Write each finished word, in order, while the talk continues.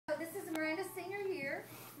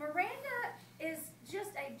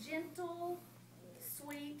gentle,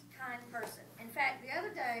 sweet, kind person. In fact, the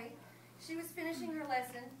other day, she was finishing her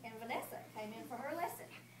lesson, and Vanessa came in for her lesson.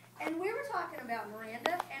 And we were talking about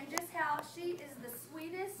Miranda and just how she is the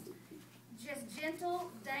sweetest, just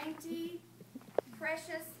gentle, dainty,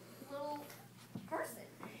 precious little person.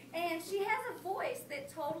 And she has a voice that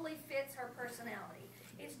totally fits her personality.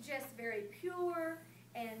 It's just very pure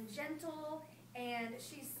and gentle, and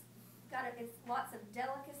she's got lots of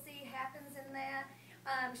delicacy happens in that.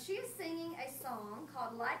 She is singing a song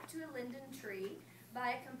called Like to a Linden Tree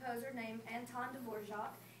by a composer named Anton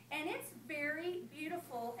Dvorak. And it's very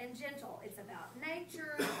beautiful and gentle. It's about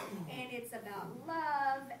nature, and it's about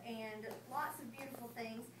love, and lots of beautiful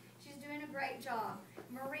things. She's doing a great job.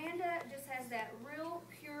 Miranda just has that real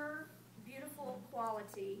pure, beautiful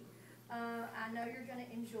quality. I know you're going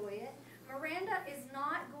to enjoy it. Miranda is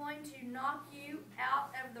not going to knock you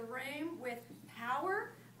out of the room with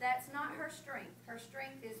power. That's not her strength. Her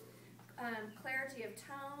strength is clarity of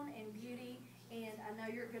tone and beauty, and I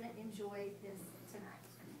know you're going to enjoy this tonight.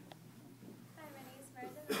 Hi, my name is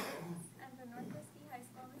Miranda Recital.